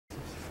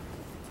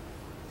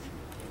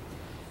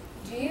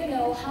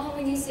know how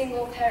many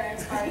single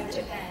parents are in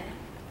Japan?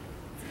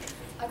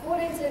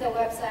 According to the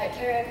website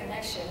Career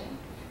Connection,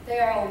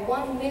 there are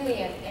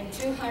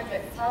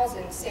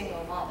 1,200,000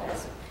 single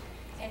mothers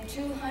and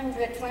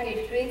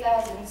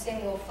 223,000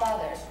 single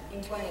fathers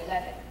in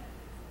 2011.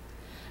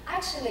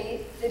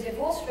 Actually, the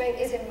divorce rate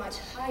isn't much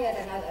higher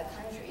than other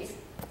countries,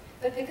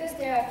 but because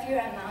there are fewer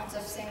amounts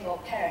of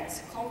single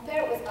parents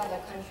compared with other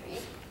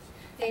countries,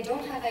 they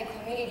don't have a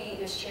community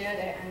to share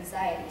their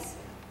anxieties.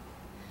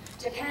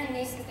 Japan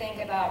needs to think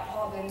about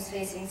problems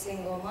facing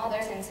single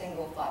mothers and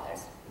single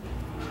fathers.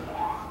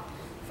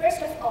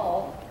 First of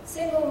all,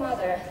 single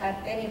mothers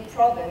have many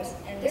problems,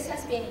 and this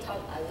has been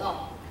taught a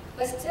lot,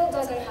 but still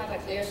doesn't have a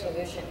clear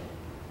solution.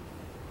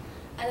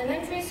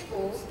 Elementary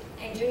schools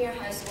and junior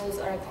high schools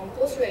are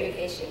compulsory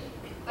education,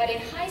 but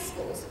in high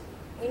schools,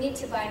 we need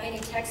to buy many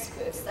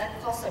textbooks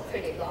that cost a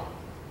pretty lot.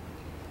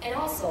 And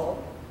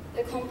also,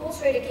 the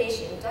compulsory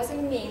education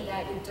doesn't mean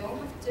that you don't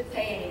have to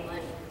pay any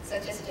money,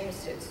 such as gym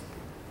suits.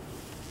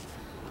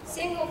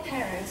 Single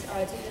parents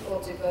are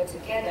difficult to go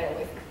together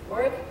with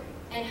work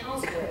and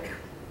housework,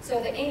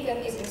 so the income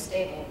isn't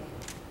stable.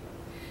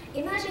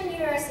 Imagine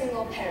you're a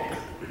single parent.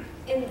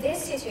 In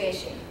this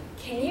situation,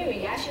 can you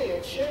reassure your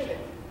children?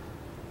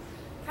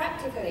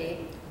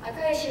 Practically,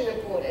 Akaishi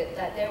reported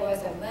that there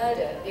was a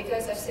murder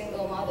because of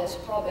single mother's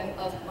problem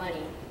of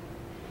money.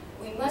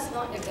 We must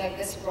not neglect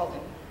this problem.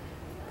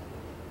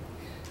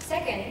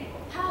 Second,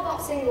 how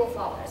about single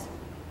fathers?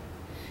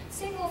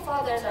 Single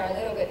fathers are a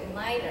little bit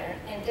minor,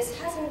 and this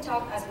hasn't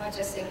talked as much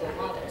as single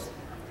mothers.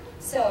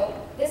 So,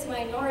 this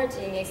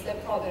minority makes the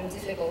problem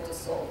difficult to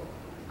solve.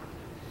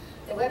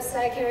 The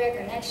website Career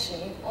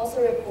Connection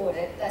also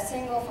reported that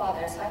single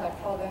fathers have a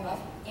problem of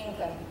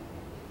income.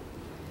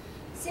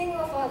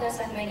 Single fathers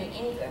have many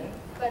income,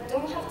 but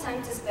don't have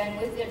time to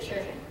spend with their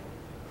children.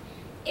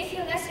 If you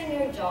lessen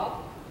your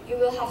job, you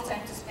will have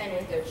time to spend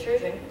with your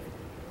children,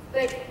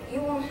 but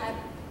you won't have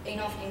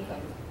enough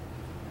income.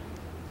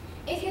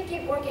 If you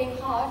keep working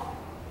hard,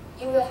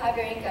 you will have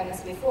your income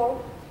as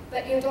before,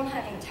 but you don't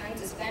have any time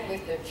to spend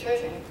with your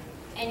children,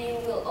 and you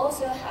will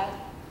also have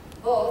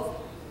both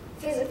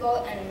physical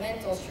and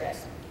mental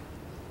stress.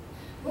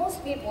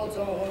 Most people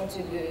don't want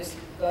to lose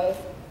both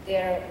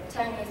their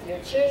time with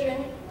their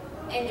children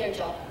and their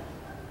job.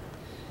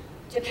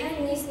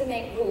 Japan needs to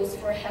make rules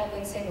for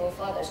helping single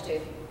fathers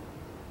too.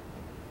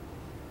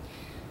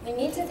 We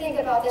need to think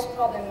about this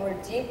problem more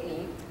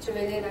deeply to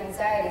relieve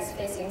anxieties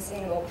facing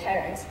single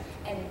parents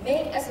and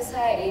make a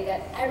society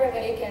that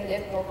everybody can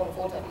live more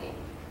comfortably.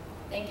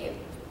 Thank you.